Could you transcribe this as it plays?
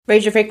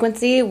Raise your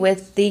frequency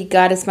with the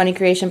Goddess Money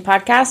Creation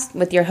Podcast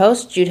with your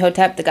host, Jude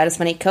Hotep, the Goddess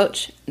Money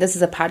Coach. This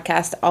is a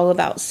podcast all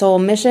about soul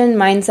mission,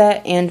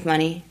 mindset, and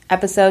money.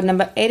 Episode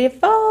number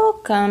 84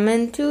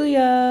 coming to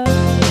ya.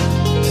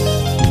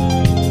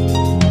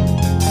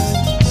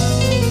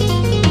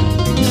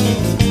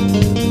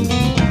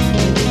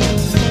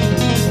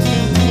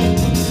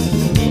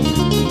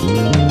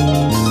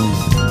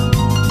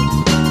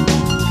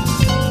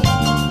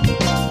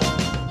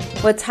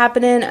 What's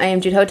happening? I am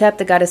Jude Hotep,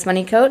 the Goddess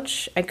Money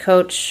Coach. I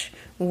coach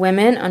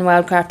women on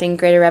wildcrafting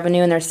greater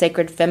revenue in their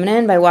sacred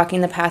feminine by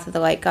walking the path of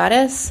the light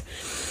goddess.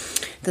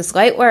 This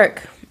light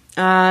work.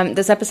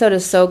 This episode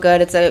is so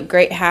good. It's a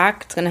great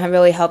hack. It's going to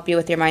really help you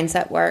with your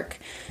mindset work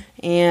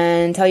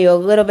and tell you a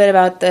little bit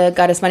about the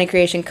Goddess Money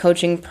Creation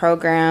Coaching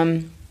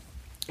Program.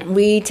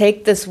 We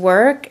take this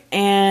work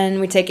and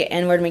we take it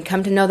inward and we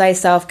come to know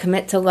thyself,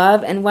 commit to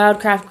love, and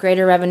wildcraft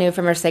greater revenue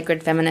from our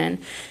sacred feminine.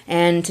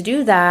 And to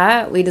do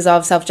that, we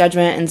dissolve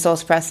self-judgment and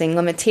soul-suppressing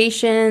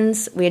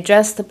limitations. We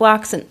address the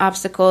blocks and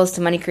obstacles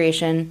to money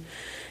creation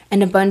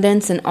and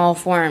abundance in all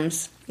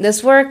forms.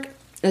 This work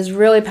is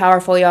really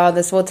powerful, y'all.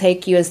 This will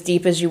take you as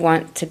deep as you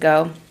want to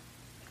go.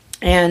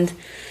 And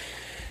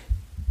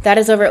that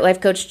is over at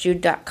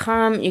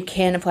lifecoachjude.com. You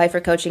can apply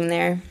for coaching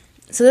there.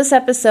 So this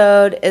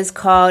episode is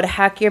called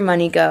Hack Your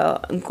Money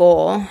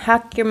Goal.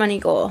 Hack Your Money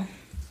Goal.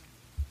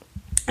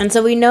 And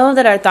so we know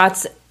that our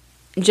thoughts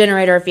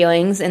generate our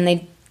feelings,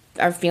 and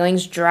our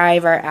feelings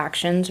drive our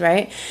actions,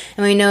 right?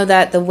 And we know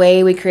that the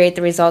way we create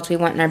the results we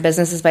want in our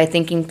business is by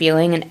thinking,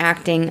 feeling, and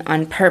acting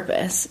on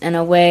purpose in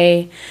a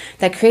way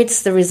that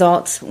creates the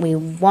results we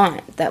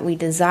want, that we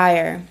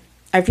desire.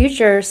 Our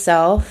future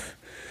self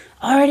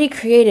already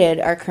created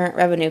our current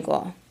revenue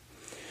goal.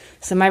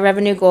 So my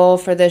revenue goal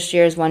for this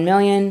year is 1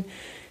 million.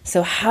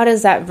 So how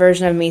does that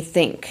version of me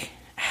think?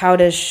 How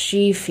does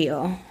she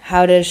feel?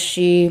 How does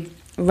she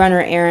run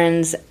her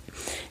errands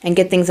and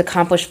get things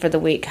accomplished for the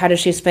week? How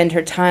does she spend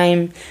her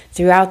time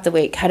throughout the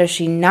week? How does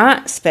she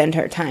not spend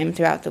her time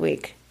throughout the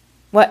week?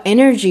 What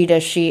energy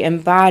does she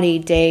embody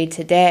day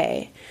to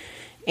day?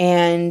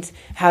 And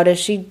how does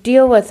she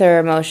deal with her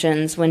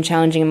emotions when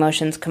challenging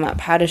emotions come up?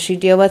 How does she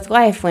deal with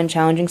life when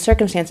challenging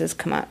circumstances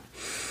come up?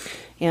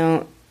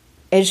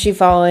 Is she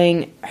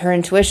following her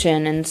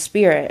intuition and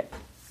spirit?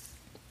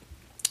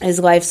 Is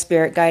life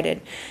spirit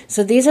guided?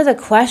 So these are the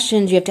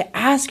questions you have to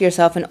ask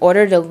yourself in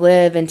order to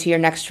live into your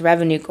next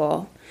revenue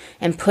goal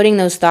and putting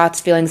those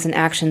thoughts, feelings, and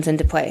actions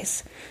into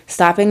place.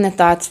 Stopping the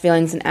thoughts,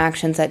 feelings, and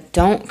actions that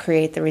don't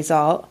create the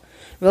result.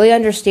 Really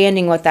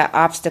understanding what that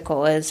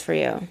obstacle is for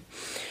you.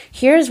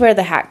 Here's where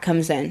the hack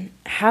comes in.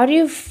 How do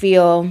you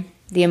feel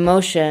the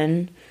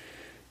emotion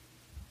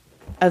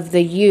of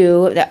the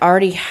you that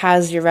already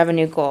has your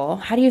revenue goal?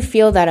 How do you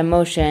feel that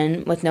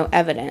emotion with no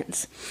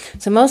evidence?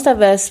 So most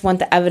of us want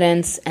the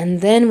evidence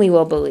and then we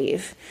will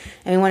believe.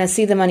 And we want to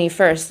see the money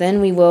first,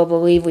 then we will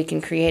believe we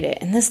can create it.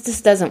 And this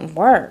just doesn't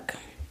work.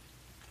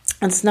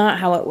 That's not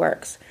how it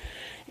works.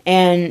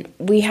 And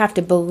we have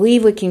to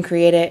believe we can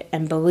create it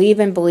and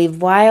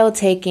believe while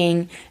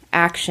taking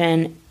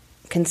action,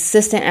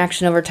 consistent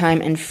action over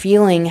time, and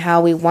feeling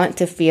how we want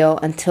to feel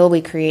until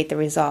we create the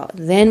result.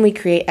 Then we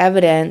create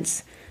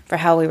evidence for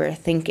how we were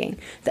thinking.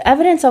 The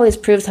evidence always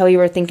proves how we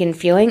were thinking and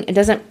feeling. It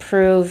doesn't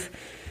prove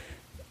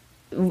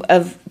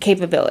of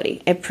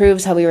capability. It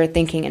proves how we were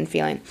thinking and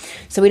feeling.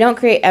 So we don't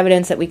create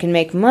evidence that we can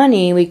make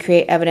money. We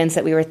create evidence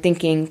that we were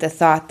thinking the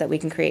thought that we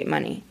can create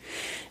money.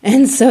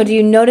 And so do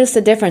you notice the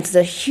difference? It's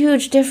a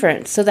huge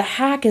difference. So the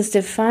hack is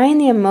to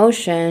find the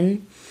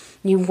emotion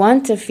you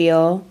want to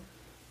feel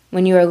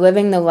when you are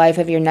living the life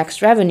of your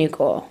next revenue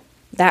goal.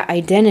 That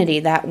identity,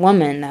 that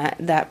woman,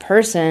 that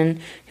person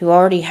who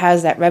already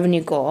has that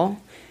revenue goal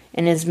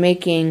and is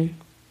making,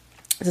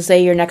 so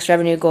say your next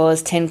revenue goal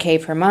is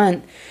 10K per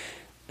month,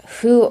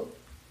 who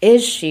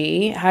is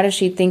she? How does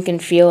she think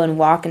and feel and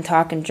walk and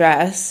talk and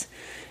dress?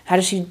 How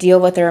does she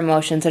deal with her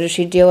emotions? How does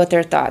she deal with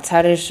her thoughts?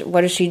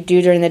 What does she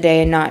do during the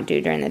day and not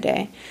do during the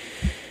day?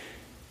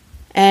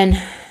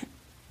 And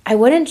I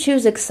wouldn't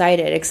choose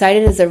excited.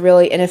 Excited is a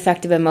really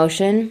ineffective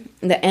emotion.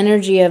 The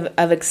energy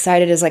of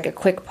excited is like a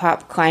quick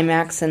pop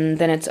climax and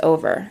then it's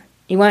over.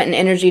 You want an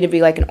energy to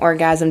be like an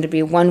orgasm, to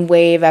be one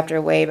wave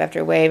after wave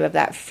after wave of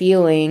that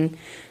feeling.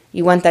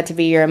 You want that to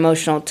be your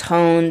emotional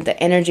tone,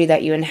 the energy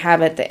that you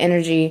inhabit, the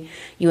energy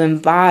you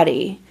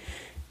embody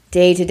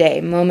day to day,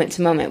 moment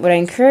to moment. What I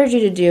encourage you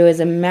to do is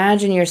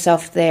imagine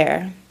yourself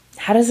there.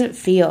 How does it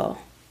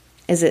feel?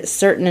 Is it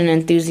certain and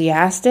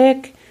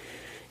enthusiastic?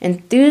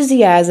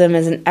 Enthusiasm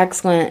is an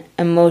excellent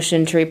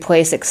emotion to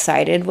replace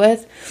excited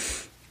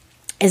with.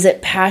 Is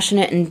it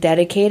passionate and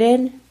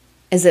dedicated?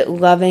 Is it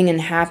loving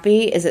and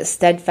happy? Is it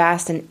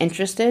steadfast and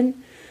interested?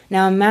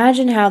 Now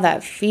imagine how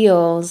that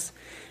feels.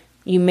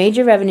 You made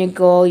your revenue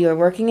goal, you're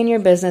working in your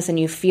business, and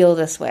you feel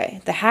this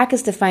way. The hack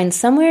is to find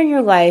somewhere in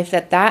your life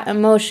that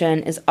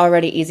emotion is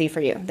already easy for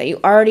you, that you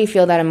already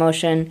feel that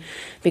emotion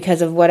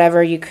because of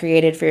whatever you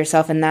created for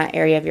yourself in that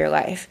area of your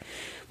life.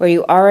 Where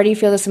you already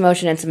feel this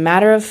emotion, it's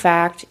matter of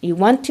fact. You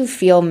want to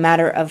feel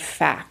matter of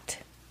fact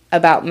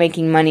about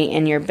making money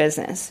in your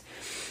business.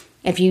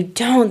 If you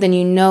don't, then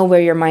you know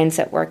where your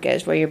mindset work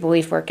is, where your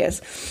belief work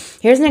is.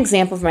 Here's an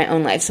example from my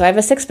own life. So I have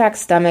a six-pack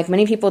stomach.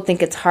 Many people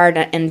think it's hard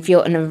and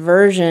feel an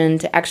aversion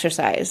to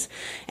exercise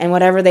and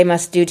whatever they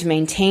must do to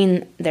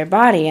maintain their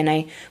body. And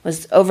I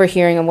was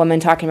overhearing a woman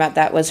talking about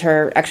that was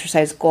her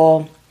exercise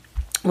goal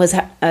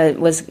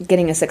was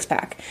getting a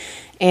six-pack.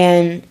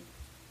 And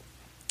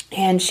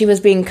she was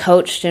being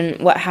coached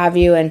and what have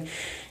you.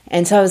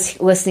 And so I was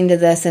listening to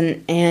this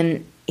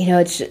and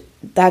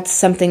that's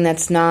something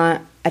that's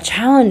not a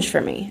challenge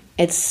for me.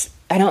 I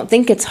don't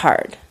think it's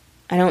hard.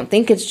 I don't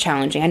think it's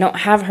challenging. I don't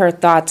have her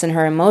thoughts and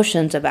her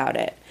emotions about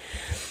it.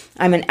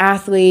 I'm an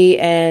athlete,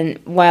 and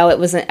while it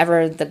wasn't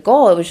ever the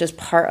goal, it was just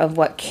part of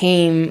what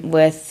came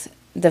with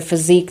the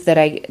physique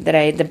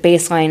the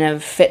baseline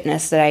of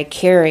fitness that I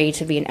carry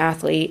to be an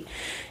athlete,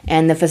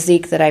 and the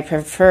physique that I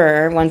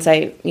prefer. Once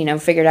I,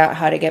 figured out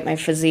how to get my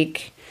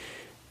physique,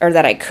 or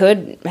that I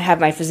could have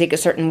my physique a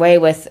certain way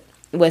with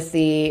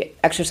the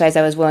exercise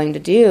I was willing to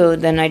do,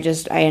 then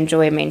I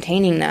enjoy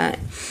maintaining that.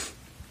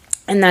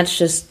 And that's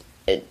just,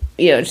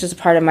 it's just a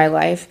part of my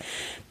life.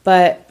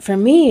 But for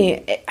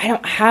me, I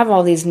don't have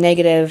all these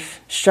negative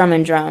strum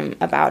and drum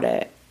about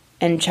it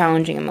and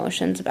challenging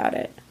emotions about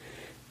it.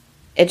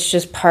 It's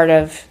just part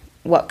of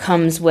what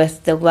comes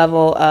with the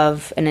level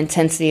of an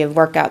intensity of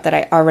workout that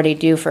I already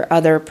do for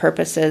other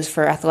purposes,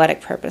 for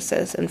athletic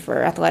purposes and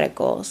for athletic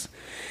goals.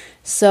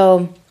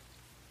 So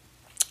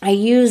I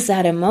use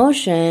that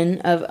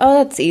emotion of,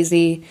 oh, that's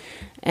easy,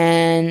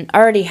 and I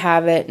already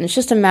have it, and it's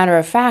just a matter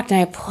of fact, and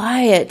I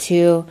apply it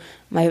to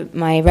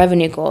my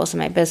revenue goals and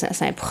my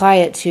business, and I apply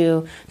it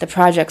to the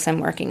projects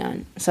I'm working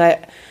on. So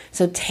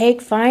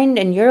find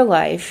in your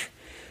life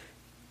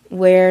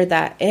where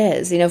that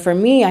is. For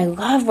me, I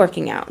love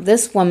working out.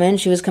 This woman,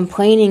 she was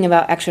complaining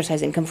about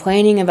exercising,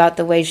 complaining about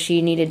the way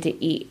she needed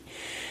to eat.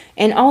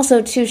 And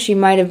also, too, she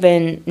might have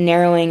been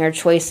narrowing her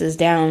choices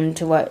down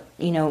to what,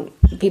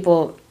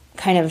 people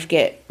kind of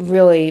get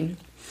really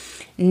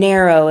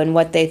narrow in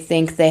what they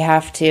think they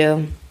have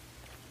to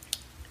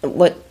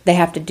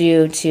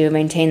do to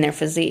maintain their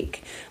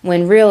physique,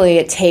 when really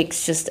it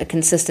takes just a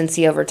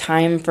consistency over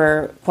time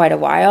for quite a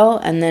while,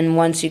 and then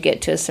once you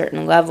get to a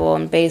certain level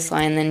and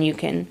baseline, then you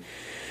can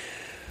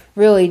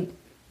really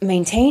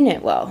maintain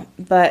it well.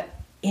 But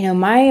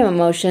my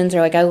emotions are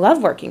like, I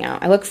love working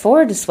out. I look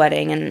forward to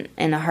sweating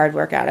in a hard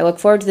workout. I look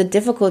forward to the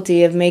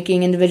difficulty of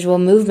making individual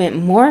movement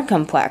more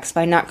complex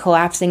by not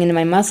collapsing into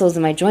my muscles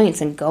and my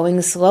joints and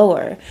going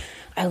slower.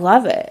 I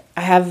love it.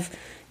 I have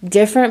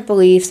different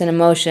beliefs and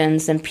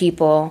emotions than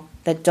people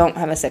that don't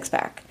have a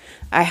six-pack.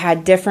 I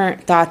had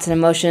different thoughts and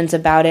emotions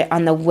about it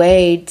on the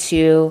way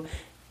to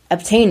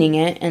obtaining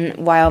it and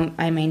while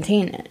I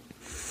maintain it.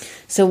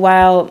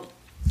 So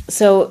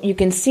you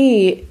can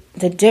see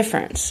the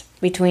difference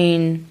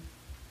between,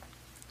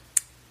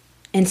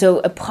 and so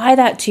apply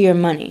that to your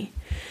money.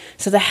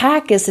 So the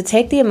hack is to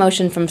take the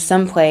emotion from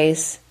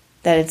someplace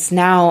that it's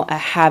now a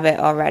habit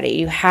already.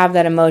 You have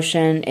that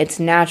emotion,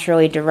 it's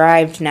naturally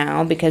derived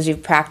now because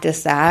you've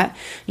practiced that,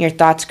 your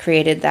thoughts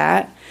created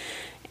that.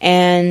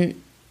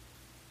 And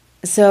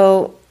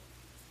so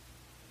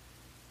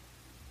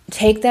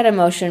take that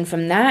emotion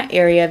from that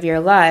area of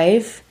your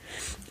life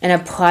and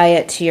apply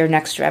it to your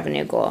next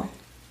revenue goal.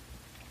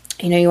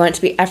 You want it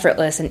to be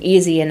effortless and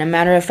easy and a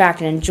matter of fact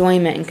and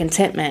enjoyment and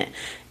contentment.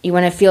 You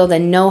want to feel the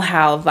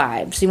know-how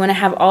vibe. So you want to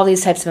have all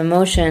these types of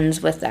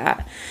emotions with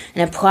that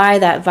and apply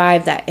that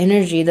vibe, that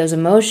energy, those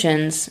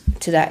emotions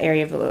to that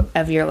area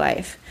of your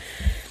life.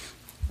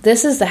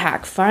 This is the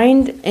hack.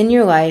 Find in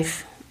your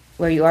life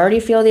where you already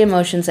feel the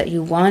emotions that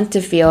you want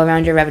to feel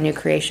around your revenue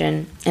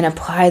creation and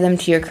apply them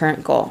to your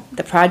current goal,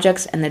 the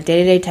projects and the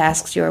day-to-day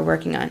tasks you are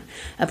working on.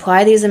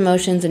 Apply these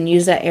emotions and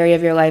use that area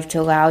of your life to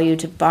allow you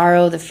to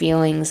borrow the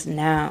feelings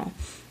now.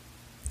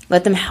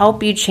 Let them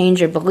help you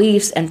change your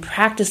beliefs and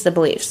practice the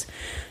beliefs.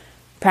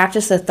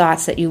 Practice the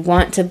thoughts that you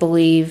want to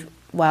believe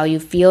while you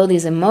feel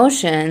these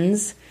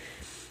emotions.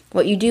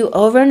 What you do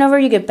over and over,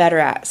 you get better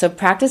at. So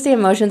practice the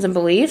emotions and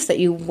beliefs that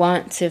you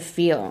want to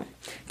feel.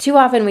 Too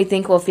often we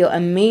think we'll feel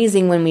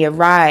amazing when we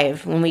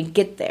arrive, when we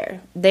get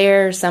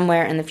there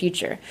somewhere in the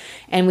future.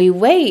 And we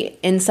wait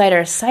inside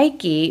our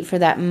psyche for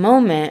that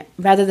moment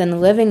rather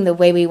than living the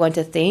way we want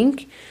to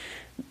think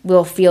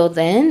we'll feel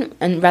then,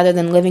 and rather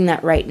than living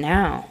that right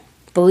now.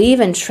 Believe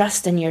and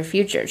trust in your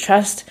future.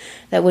 Trust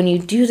that when you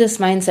do this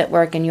mindset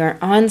work and you're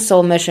on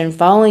soul mission,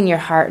 following your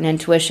heart and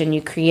intuition,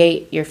 you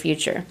create your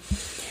future.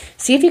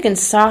 See if you can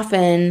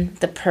soften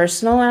the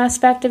personal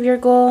aspect of your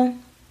goal,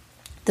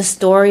 the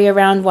story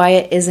around why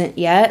it isn't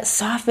yet.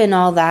 Soften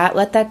all that.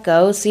 Let that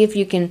go. See if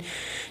you can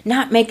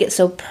not make it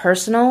so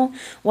personal.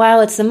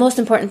 While it's the most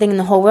important thing in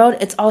the whole world,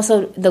 it's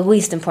also the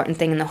least important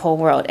thing in the whole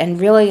world.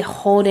 And really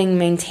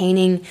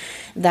maintaining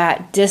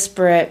that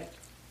disparate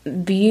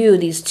view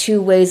these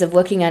two ways of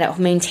looking at it,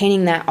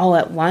 maintaining that all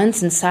at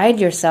once inside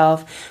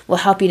yourself will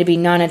help you to be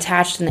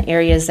non-attached in the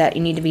areas that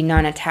you need to be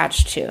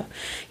non-attached to.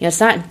 It's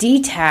not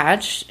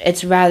detached,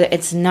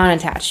 it's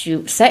non-attached.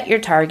 You set your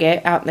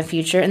target out in the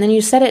future, and then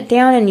you set it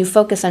down and you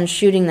focus on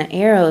shooting the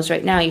arrows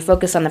right now. You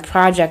focus on the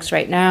projects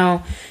right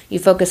now. You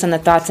focus on the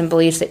thoughts and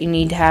beliefs that you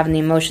need to have and the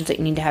emotions that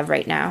you need to have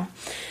right now.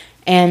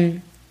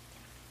 And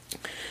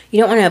you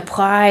don't want to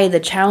apply the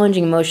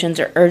challenging emotions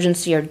or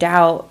urgency or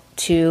doubt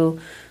to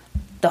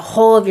the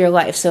whole of your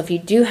life. So if you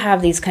do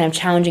have these kind of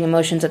challenging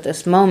emotions at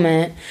this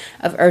moment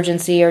of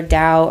urgency or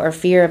doubt or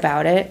fear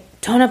about it,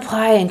 don't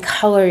apply and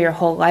color your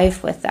whole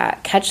life with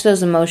that. Catch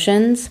those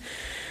emotions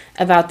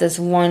about this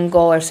one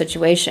goal or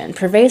situation.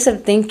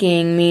 Pervasive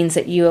thinking means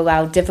that you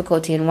allow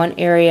difficulty in one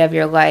area of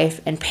your life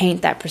and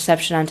paint that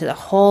perception onto the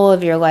whole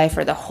of your life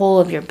or the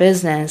whole of your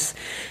business,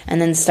 and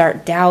then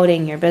start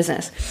doubting your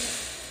business.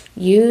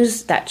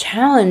 Use that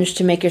challenge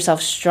to make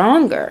yourself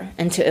stronger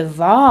and to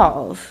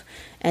evolve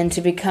and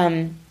to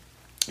become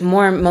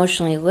more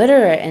emotionally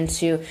literate and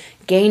to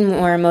gain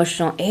more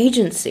emotional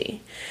agency.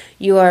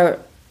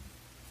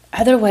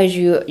 Otherwise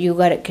you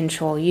let it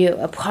control you.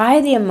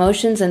 Apply the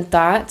emotions and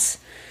thoughts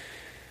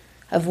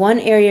of one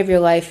area of your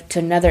life to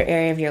another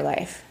area of your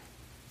life.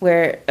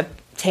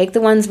 Take the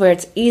ones where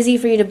it's easy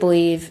for you to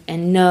believe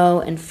and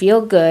know and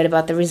feel good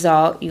about the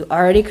result you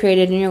already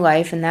created in your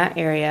life in that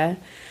area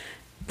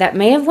that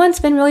may have once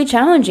been really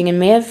challenging and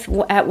may have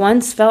at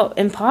once felt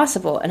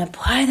impossible, and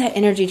apply that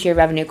energy to your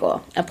revenue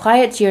goal. Apply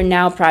it to your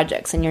now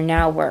projects and your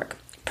now work.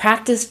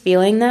 Practice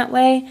feeling that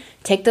way.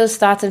 Take those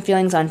thoughts and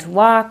feelings onto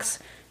walks,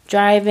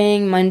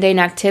 driving, mundane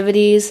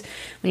activities.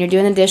 When you're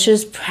doing the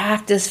dishes,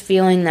 practice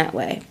feeling that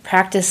way.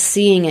 Practice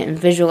seeing it and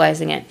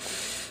visualizing it.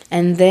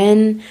 And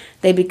then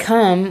they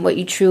become what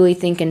you truly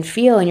think and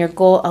feel, and your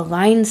goal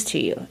aligns to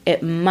you.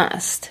 It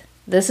must.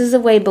 This is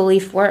the way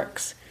belief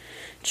works.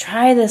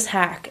 Try this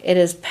hack. It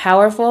is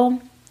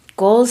powerful.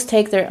 Goals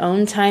take their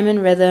own time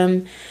and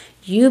rhythm.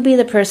 You be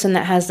the person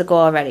that has the goal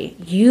already.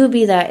 You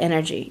be that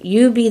energy.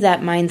 You be that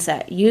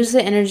mindset. Use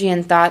the energy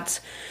and thoughts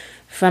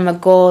from a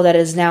goal that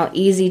is now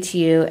easy to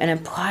you and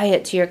apply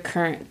it to your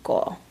current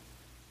goal.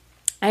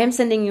 I am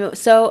sending you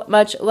so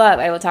much love.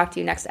 I will talk to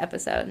you next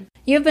episode.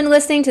 You've been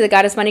listening to the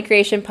Goddess Money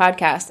Creation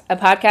Podcast, a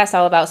podcast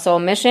all about soul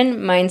mission,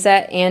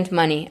 mindset, and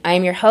money. I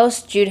am your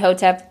host, Jude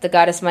Hotep, the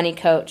Goddess Money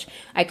Coach.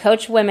 I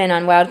coach women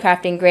on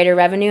wildcrafting greater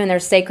revenue in their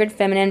sacred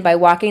feminine by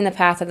walking the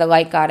path of the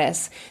light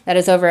goddess. That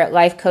is over at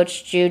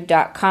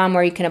lifecoachjude.com,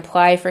 where you can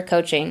apply for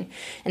coaching.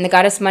 In the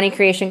Goddess Money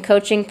Creation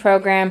Coaching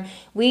Program,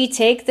 we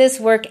take this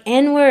work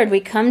inward.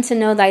 We come to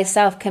know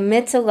thyself,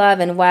 commit to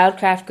love, and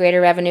wildcraft greater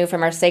revenue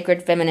from our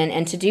sacred feminine.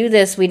 And to do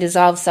this, we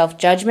dissolve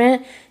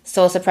self-judgment,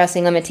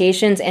 soul-suppressing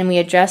limitations, and we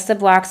address the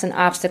blocks and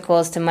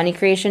obstacles to money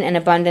creation and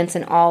abundance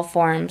in all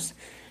forms.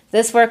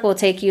 This work will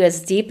take you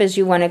as deep as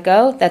you want to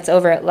go. That's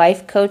over at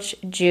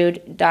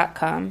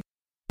lifecoachjude.com.